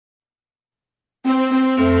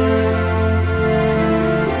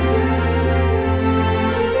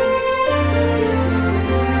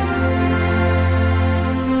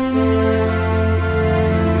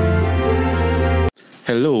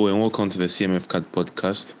Hello and welcome to the CMF Card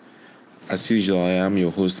podcast. As usual, I am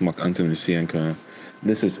your host, Mark Anthony Sianka.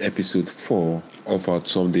 This is episode 4 of our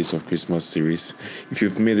 12 Days of Christmas series. If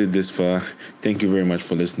you've made it this far, thank you very much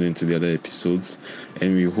for listening to the other episodes.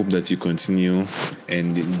 And we hope that you continue,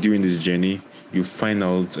 and during this journey, you find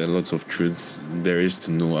out a lot of truths there is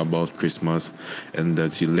to know about Christmas, and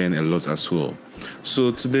that you learn a lot as well.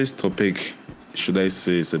 So today's topic, should I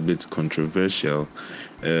say, is a bit controversial.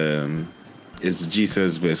 It's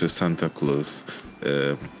Jesus versus Santa Claus.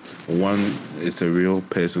 One is a real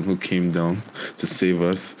person who came down to save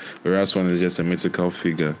us, whereas one is just a mythical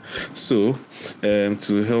figure. So,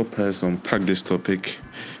 to help us unpack this topic,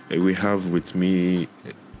 we have with me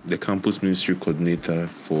the campus ministry coordinator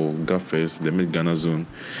for Gaffers, the Mid-Ghana zone,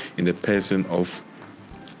 in the person of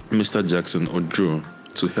Mr. Jackson Odro,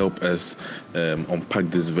 to help us unpack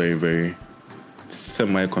this very, very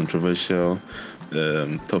semi-controversial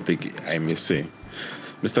topic, I may say.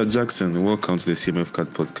 Mr. Jackson, welcome to the CMF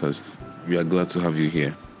Card podcast. We are glad to have you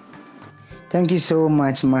here. Thank you so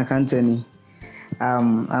much, Mark Anthony.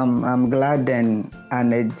 I'm glad and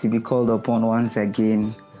honored to be called upon once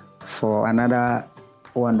again for another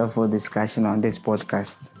wonderful discussion on this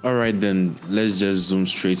podcast. All right, then let's just zoom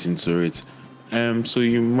straight into it. So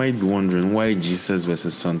you might be wondering why Jesus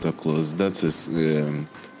versus Santa Claus. That is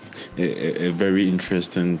a very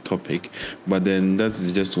interesting topic, but then that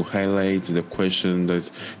is just to highlight the question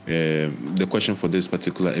that the question for this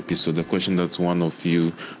particular episode, the question that one of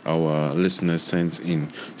you, our listeners, sent in.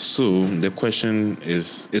 So the question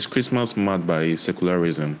is Christmas marred by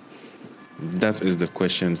secularism? That is the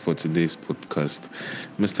question for today's podcast.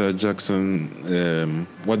 Mr. Jackson,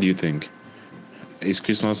 what do you think? Is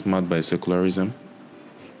Christmas marred by secularism?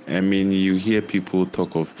 I mean, you hear people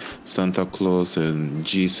talk of Santa Claus and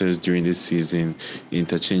Jesus during this season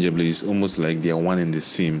interchangeably. It's almost like they are one and the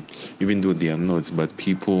same, even though they are not. But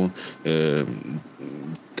people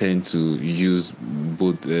tend to use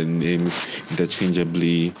both names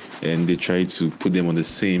interchangeably, and they try to put them on the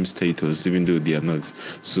same status, even though they are not.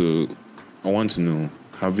 So I want to know,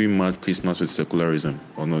 have we marked Christmas with secularism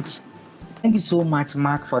or not? Thank you so much,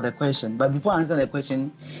 Mark, for the question. But before I answer the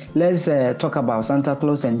question, let's talk about Santa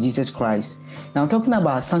Claus and Jesus Christ. Now, talking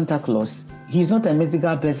about Santa Claus, he's not a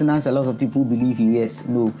mythical person as a lot of people believe he is.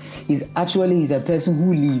 No, he's a person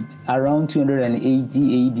who lived around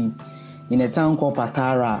 280 AD in a town called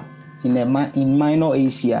Patara in Minor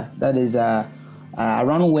Asia. That is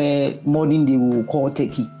around where modern day we will call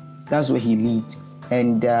Turkey. That's where he lived.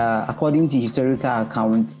 And according to historical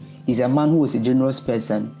account, he's a man who was a generous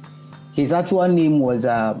person. His actual name was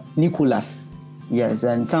Nicholas. Yes,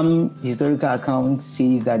 and some historical accounts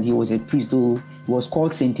says that he was a priest who was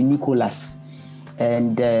called Saint Nicholas,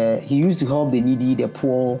 and he used to help the needy, the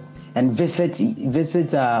poor, and visit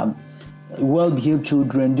well-behaved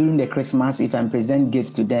children during the Christmas Eve and present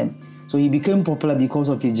gifts to them. So he became popular because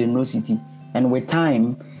of his generosity. And with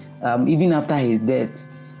time, even after his death,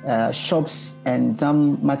 shops and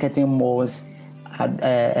some marketing malls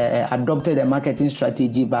adopted a marketing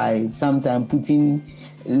strategy by sometimes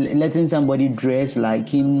letting somebody dress like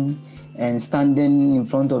him and standing in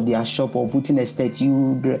front of their shop, or putting a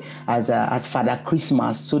statue as Father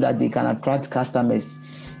Christmas so that they can attract customers.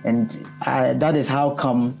 And that is how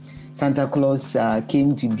come Santa Claus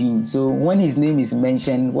came to be. So when his name is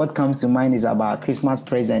mentioned, what comes to mind is about Christmas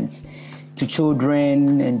presents to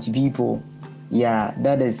children and to people. Yeah,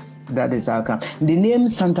 that is how come. The name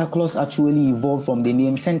Santa Claus actually evolved from the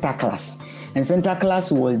name Santa Claus, and Santa Claus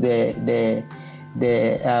was the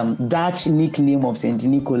Dutch nickname of Saint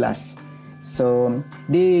Nicholas. So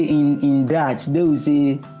they in Dutch they will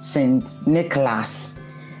say Saint Nicholas.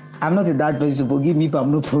 I'm not a Dutch person, so forgive me if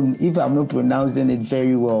I'm not pronouncing it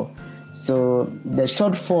very well. So the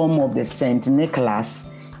short form of the Saint Nicholas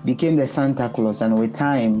became the Santa Claus, and with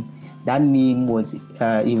time, that name was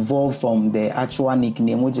evolved from the actual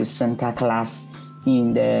nickname, which is Santa Claus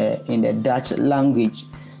in the Dutch language.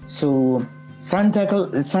 So Santa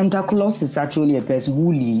Claus is actually a person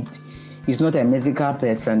who lived. He's not a mythical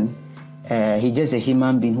person. He's just a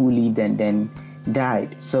human being who lived and then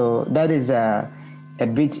died. So that is a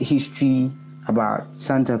bit history about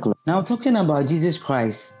Santa Claus. Now, talking about Jesus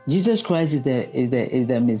Christ. Jesus Christ is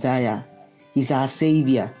the Messiah. He's our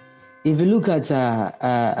Savior. If you look at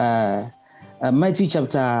Matthew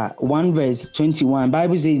chapter 1 verse 21,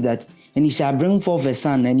 Bible says that, and he shall bring forth a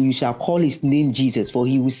son, and you shall call his name Jesus, for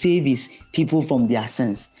he will save his people from their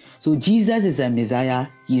sins. So Jesus is a Messiah.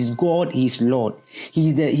 He's God. He's Lord.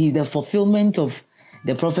 He's the fulfillment of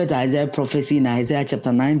the prophet Isaiah prophecy in Isaiah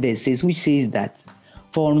chapter 9 verse 6, which says that,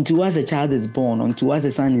 "For unto us a child is born, unto us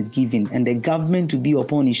a son is given, and the government will be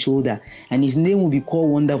upon his shoulder, and his name will be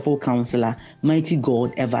called Wonderful Counselor, Mighty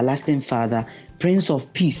God, Everlasting Father, Prince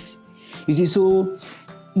of Peace." You see, so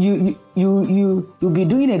you'll be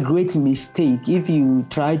doing a great mistake if you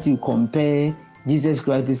try to compare Jesus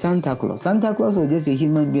Christ to Santa Claus. Santa Claus was just a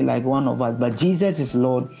human being like one of us, but Jesus is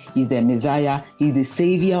Lord. He's the Messiah. He's the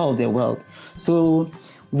Savior of the world. So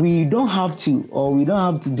we don't have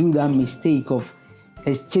to do that mistake of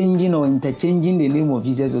exchanging or interchanging the name of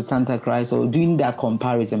Jesus with Santa Christ or doing that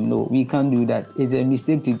comparison. No, we can't do that. It's a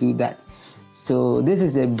mistake to do that. So this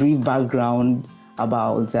is a brief background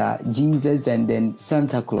about Jesus and then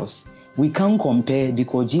Santa Claus. We can't compare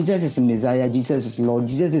because Jesus is the Messiah, Jesus is Lord,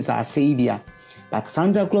 Jesus is our Savior. But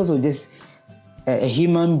Santa Claus was just a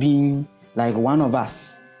human being like one of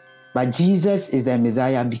us. But Jesus is the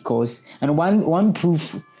Messiah because, and one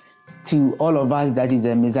proof to all of us that is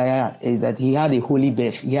the Messiah is that he had a holy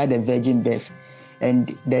birth, he had a virgin birth.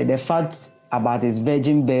 And the fact about his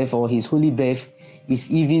virgin birth or his holy birth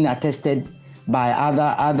is even attested by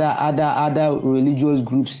other religious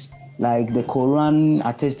groups. Like the Quran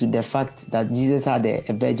attests to the fact that Jesus had a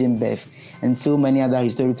virgin birth, and so many other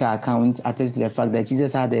historical accounts attest to the fact that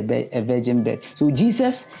Jesus had a virgin birth. So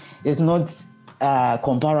Jesus is not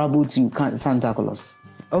comparable to Santa Claus.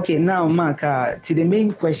 Okay, now Mark, to the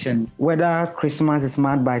main question, whether Christmas is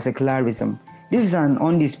marked by secularism. This is an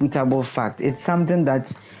undisputable fact. It's something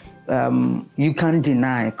that you can't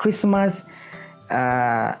deny. Christmas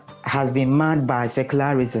has been marked by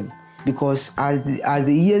secularism. Because as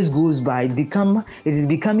the years goes by, it is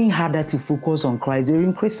becoming harder to focus on Christ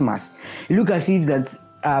during Christmas. You look as if that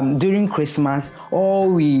during Christmas,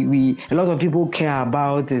 all a lot of people care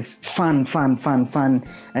about is fun,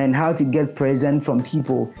 and how to get present from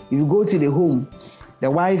people. If you go to the home, the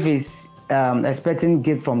wife is expecting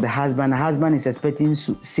gift from the husband is expecting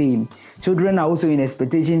same. Children are also in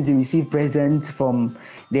expectation to receive presents from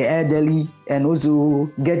the elderly and also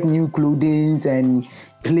get new clothing and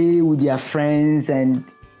play with their friends and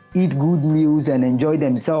eat good meals and enjoy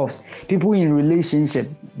themselves. People in relationship,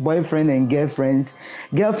 boyfriend and girlfriends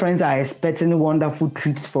are expecting wonderful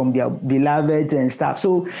treats from their beloveds and stuff.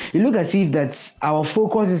 So you look as if that our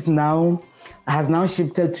focus has now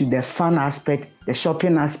shifted to the fun aspect, the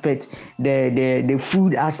shopping aspect, the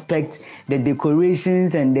food aspect, the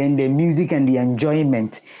decorations, and then the music and the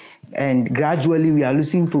enjoyment. And gradually we are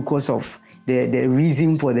losing focus of the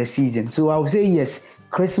reason for the season. So I would say yes,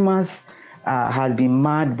 Christmas has been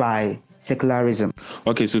marred by secularism.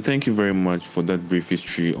 Okay, so thank you very much for that brief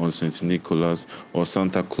history on Saint Nicholas, or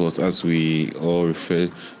Santa Claus as we all refer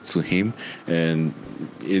to him. And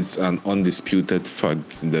it's an undisputed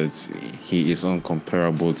fact that he is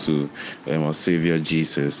uncomparable to our Savior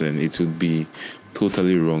Jesus, and it would be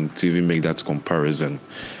totally wrong to even make that comparison.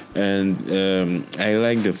 And I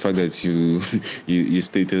like the fact that you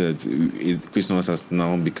stated that Christmas has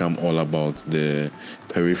now become all about the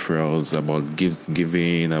peripherals, about gift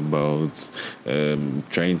giving, about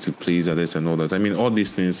trying to please others and all that. I mean, all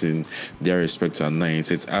these things in their respect are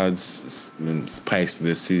nice. It adds spice to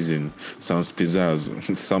the season, sounds pizzazz,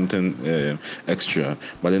 something extra.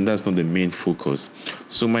 But then that's not the main focus.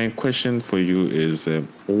 So my question for you is,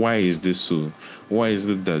 why is this so? Why is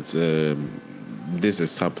it that this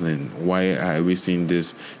is happening? Why are we seeing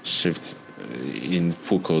this shift in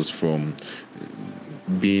focus from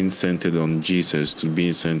being centered on Jesus to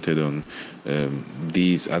being centered on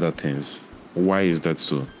these other things? Why is that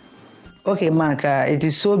so? Okay, Mark, it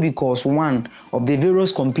is so because one of the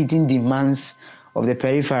various competing demands of the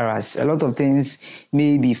peripherals, a lot of things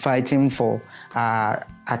may be fighting for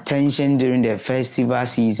attention during the festival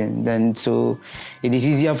season. Then so it is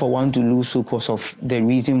easier for one to lose focus of the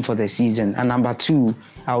reason for the season. And number two,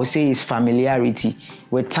 I would say, is familiarity.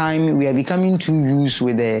 With time, we are becoming too used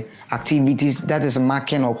with the activities that is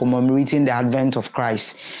marking or commemorating the advent of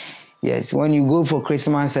Christ. Yes, when you go for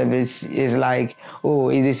Christmas service, it's like,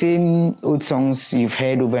 it's the same old songs you've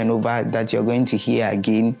heard over and over that you're going to hear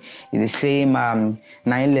again. It's the same 9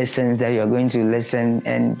 lessons that you're going to listen.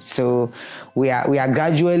 And so we are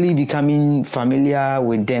gradually becoming familiar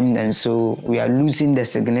with them, and so we are losing the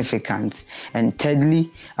significance. And thirdly,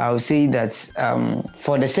 I would say that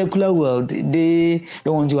for the secular world, they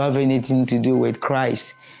don't want to have anything to do with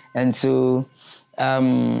Christ. And so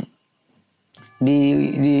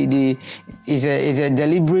it's a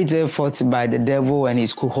deliberate effort by the devil and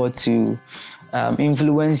his cohort to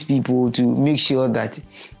influence people to make sure that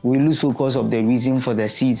we lose focus of the reason for the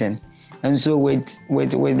season. And so with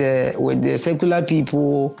the secular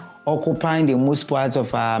people occupying the most parts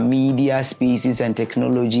of our media spaces and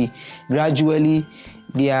technology, gradually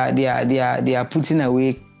they are putting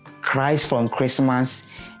away Christ from Christmas.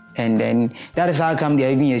 And then that is how come they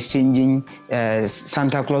are even exchanging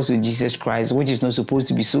Santa Claus with Jesus Christ, which is not supposed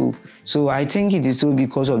to be so. So I think it is so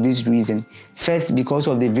because of this reason. First, because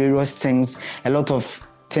of the various things, a lot of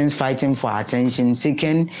things fighting for our attention.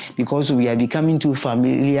 Second, because we are becoming too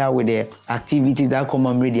familiar with the activities that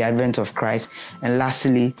commemorate the advent of Christ. And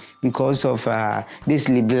lastly, because of this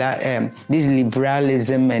liberalism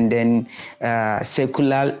and then the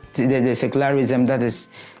secularism that is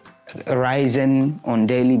rising on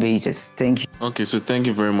daily basis. Thank you. Okay, so thank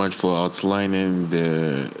you very much for outlining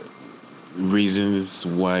the reasons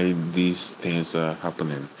why these things are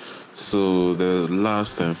happening. So the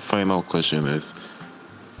last and final question is,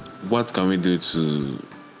 what can we do to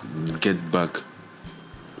get back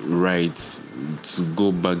right, to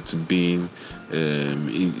go back to being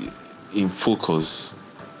in focus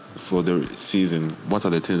for the season? What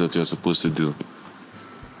are the things that you're supposed to do?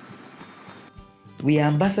 We are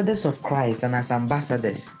ambassadors of Christ, and as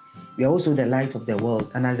ambassadors, we are also the light of the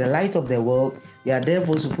world. And as the light of the world, we are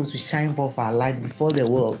therefore supposed to shine forth our light before the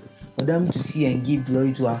world for them to see and give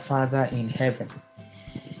glory to our Father in heaven.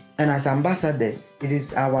 And as ambassadors, it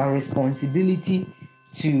is our responsibility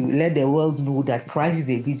to let the world know that Christ is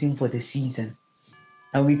the reason for the season.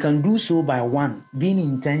 And we can do so by one, being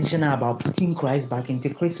intentional about putting Christ back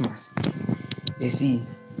into Christmas. You see,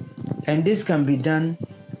 and this can be done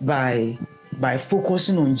by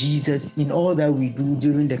focusing on Jesus in all that we do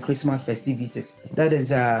during the Christmas festivities. That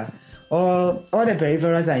is, all the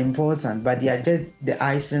peripherals are important, but they are just the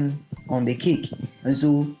icing on the cake. And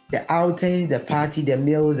so the outing, the party, the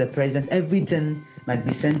meals, the present, everything must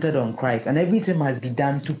be centered on Christ, and everything must be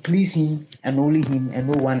done to please Him and only Him and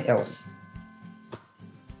no one else.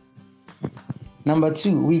 Number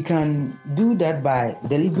two, we can do that by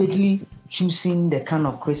deliberately choosing the kind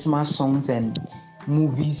of Christmas songs and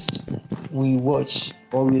movies we watch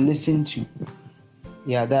or we listen to.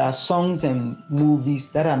 Yeah, there are songs and movies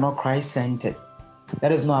that are not Christ-centered.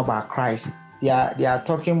 That is not about Christ. They are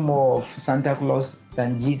talking more of Santa Claus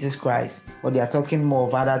than Jesus Christ, or they are talking more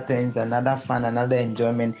of other things, another fun, another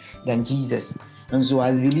enjoyment than Jesus. And so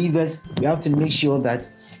as believers, we have to make sure that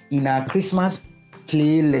in our Christmas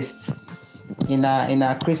playlist, in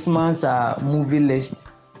our Christmas movie list,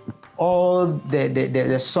 all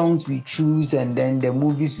the songs we choose and then the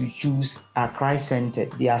movies we choose are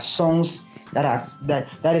Christ-centered. They are songs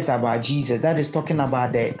that is about Jesus, that is talking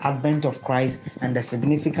about the advent of Christ and the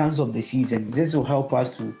significance of the season. This will help us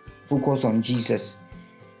to focus on Jesus.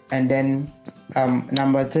 And then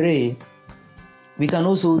number three, we can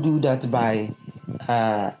also do that by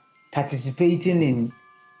participating in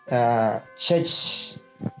church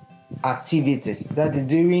activities. That is,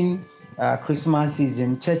 during Christmas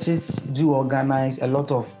season, churches do organize a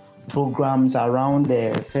lot of programs around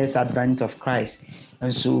the first advent of Christ.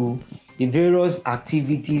 And so the various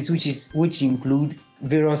activities, which include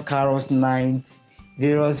various carols nights,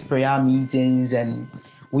 various prayer meetings, and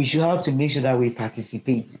we should have to make sure that we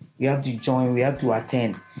participate. We have to join, we have to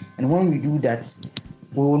attend. And when we do that,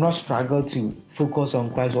 we will not struggle to focus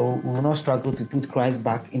on Christ, or we will not struggle to put Christ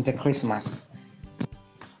back into Christmas.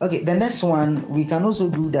 Okay, the next one, we can also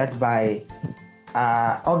do that by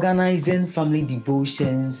organizing family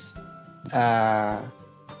devotions,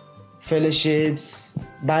 fellowships,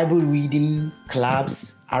 Bible reading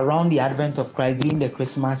clubs around the advent of Christ during the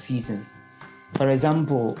Christmas seasons. For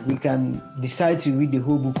example, we can decide to read the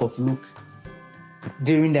whole book of Luke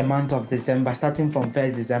during the month of December, starting from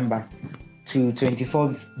 1st December to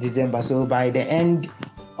 24th December. So by the end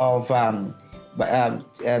of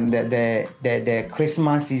the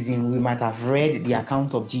Christmas season, we might have read the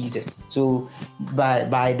account of Jesus. So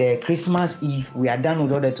by the Christmas Eve, we are done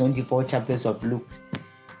with all the 24 chapters of Luke.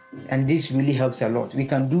 And this really helps a lot. We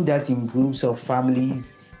can do that in groups of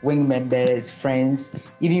families, wing members, friends.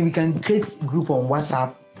 Even we can create a group on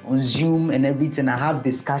WhatsApp, on Zoom and everything, and have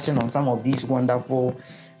discussion on some of these wonderful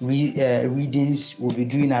readings we'll be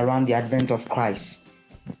doing around the advent of Christ.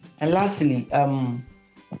 And lastly,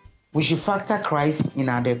 we should factor Christ in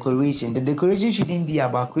our decoration. The decoration shouldn't be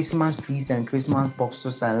about Christmas trees and Christmas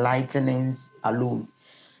boxes and lightnings alone.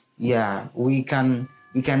 Yeah, we can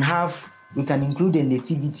include the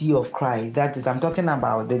nativity of Christ. That is, I'm talking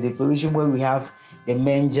about the decoration where we have the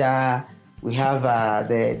manger, we have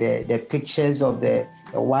the pictures of the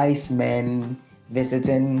wise men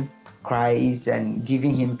visiting Christ and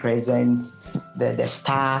giving him presents, the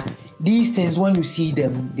star. These things, when you see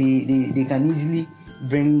them, they can easily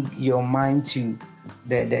bring your mind to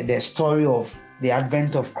the story of the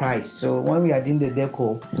advent of Christ. So when we are doing the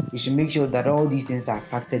decor, we should make sure that all these things are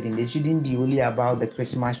factored in. They shouldn't be only about the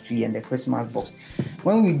Christmas tree and the Christmas box.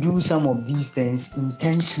 When we do some of these things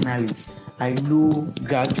intentionally, I know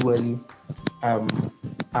gradually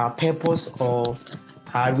our purpose or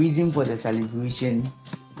our reason for the celebration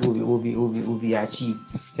will be achieved.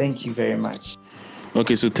 Thank you very much.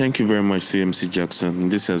 Okay, so thank you very much, CMC Jackson.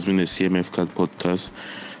 This has been the CMF Cat podcast.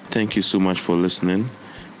 Thank you so much for listening.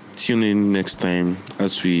 Tune in next time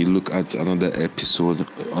as we look at another episode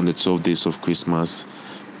on the 12 days of Christmas.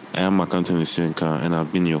 I am Mark Anthony Sienka, and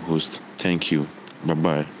I've been your host. Thank you.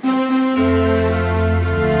 Bye-bye.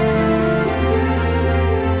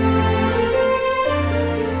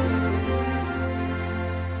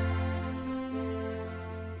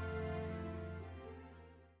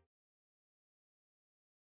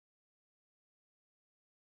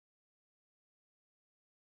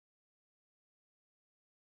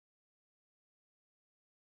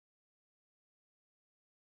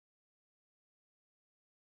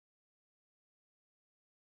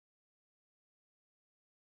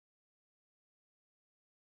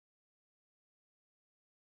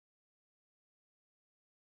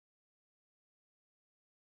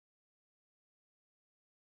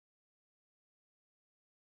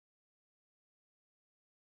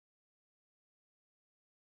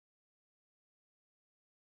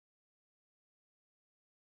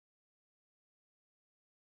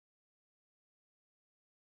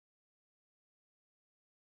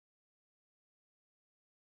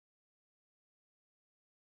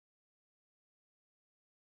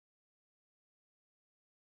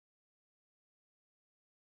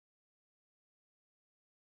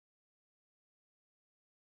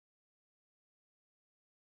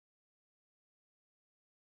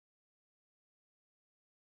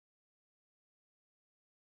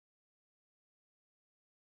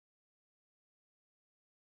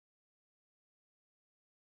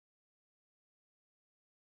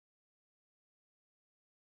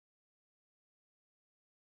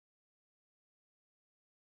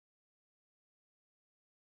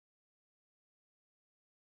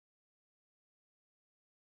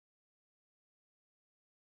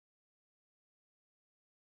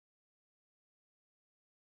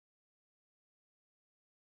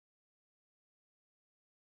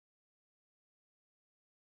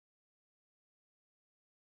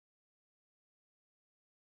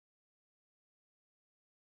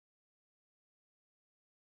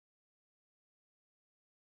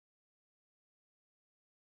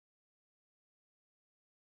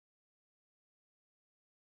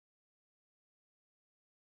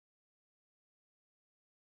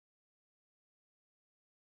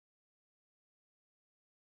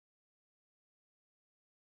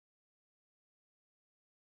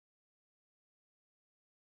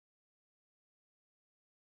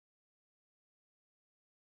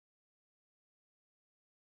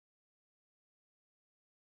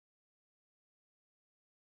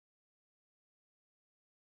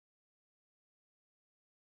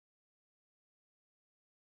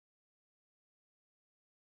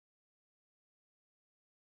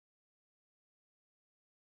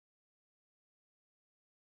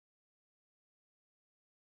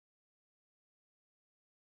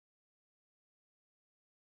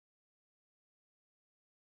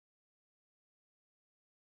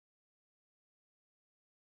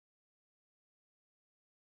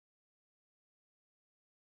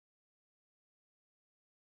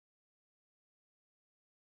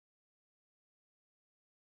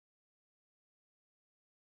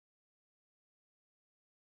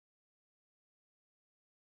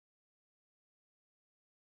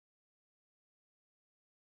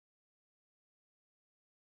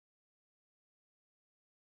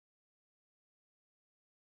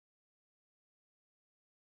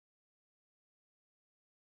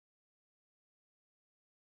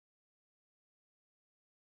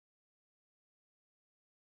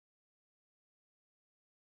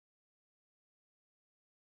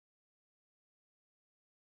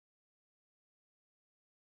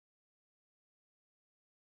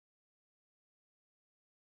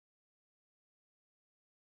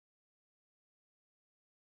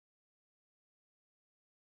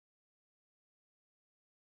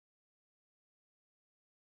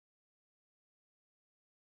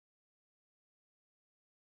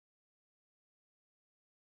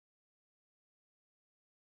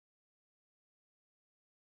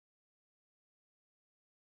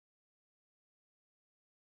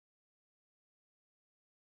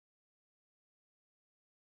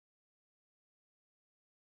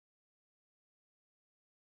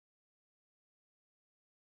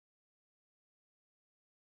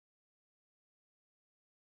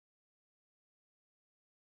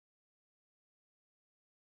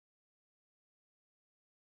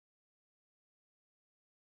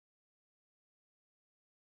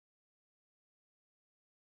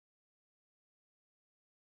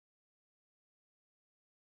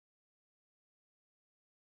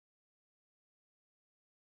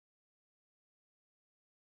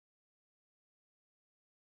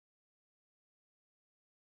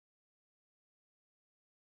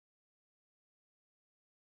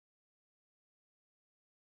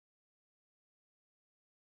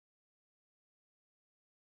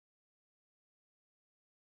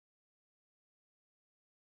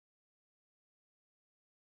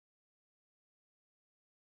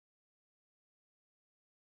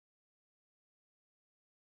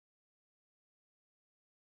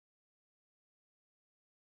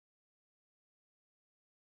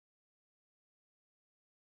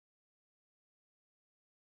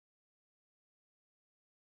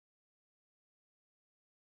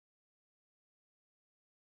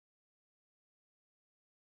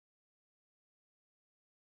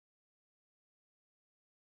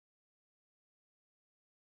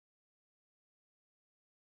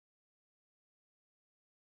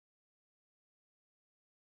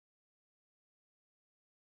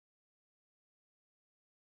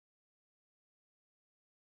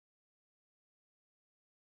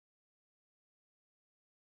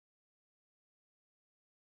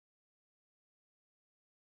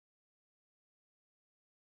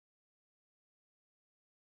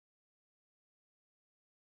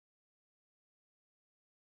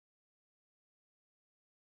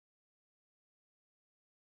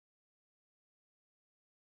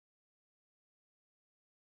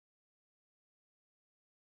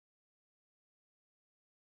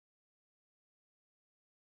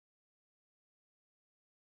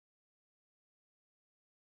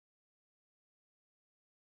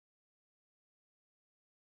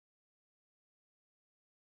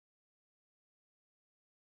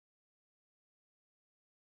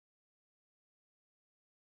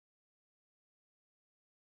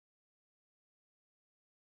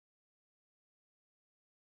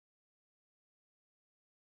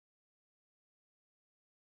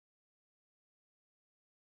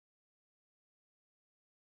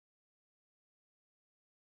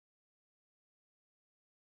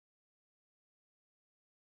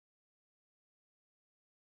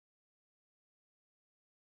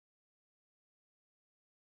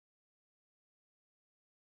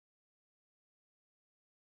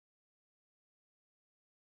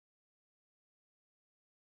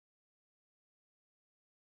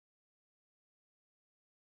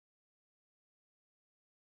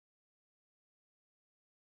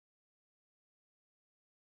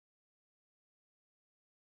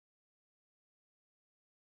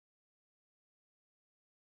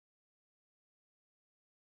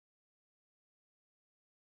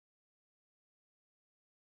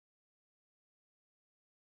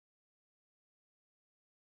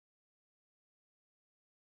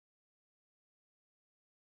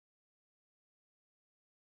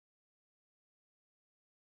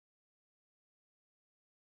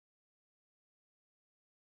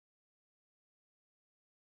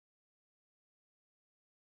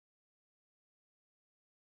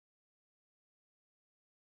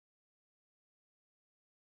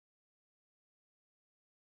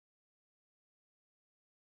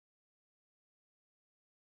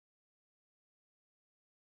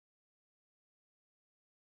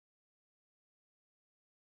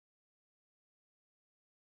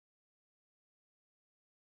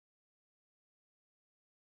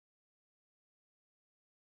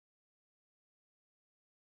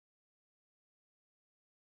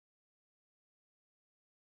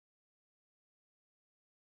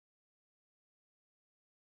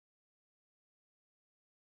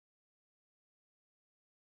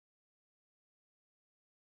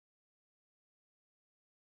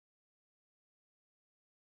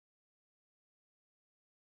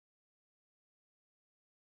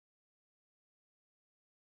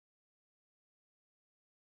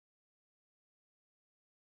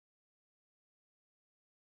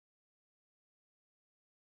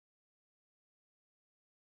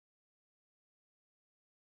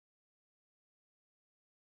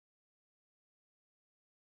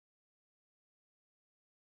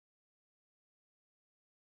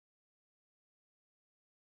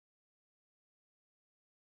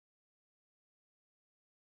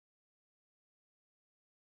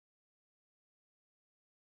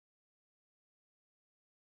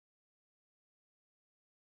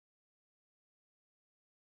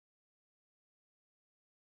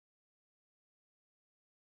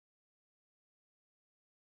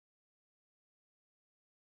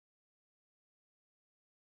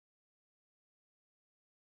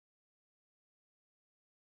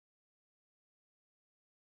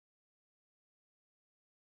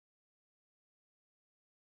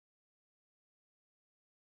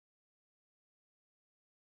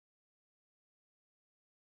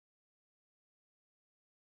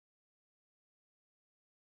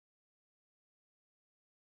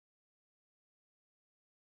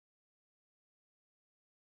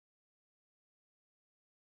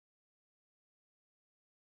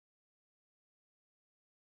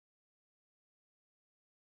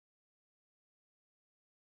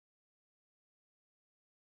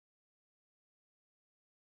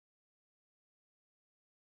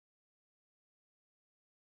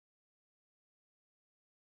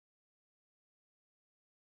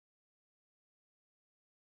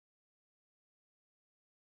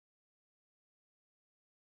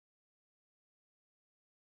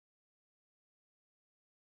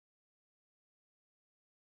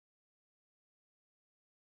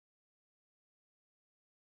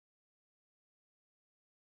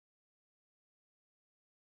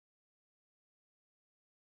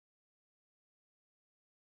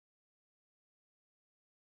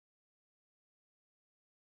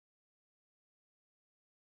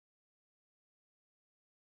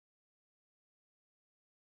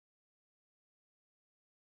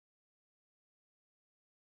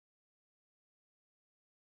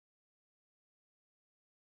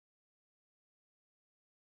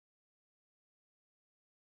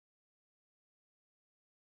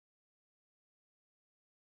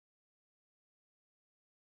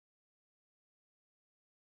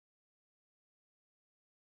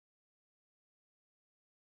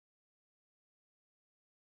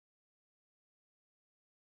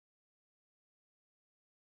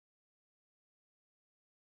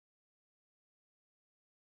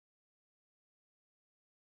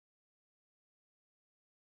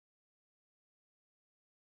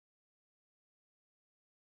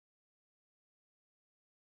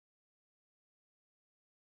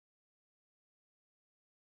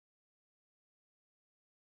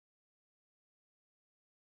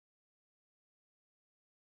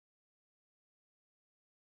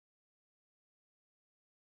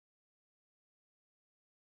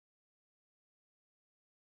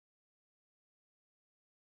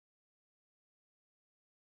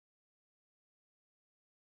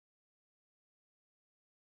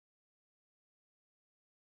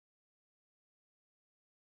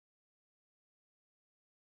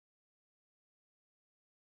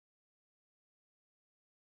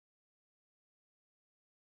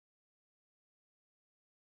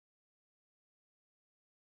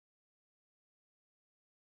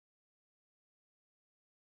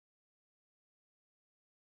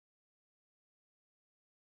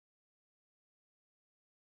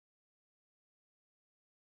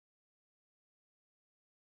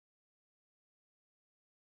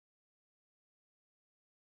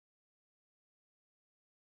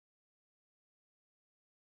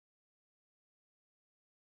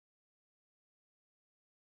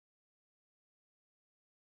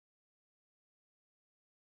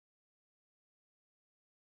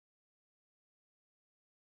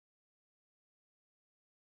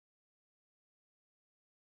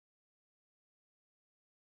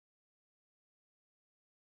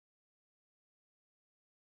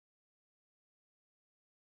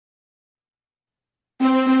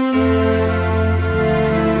 you.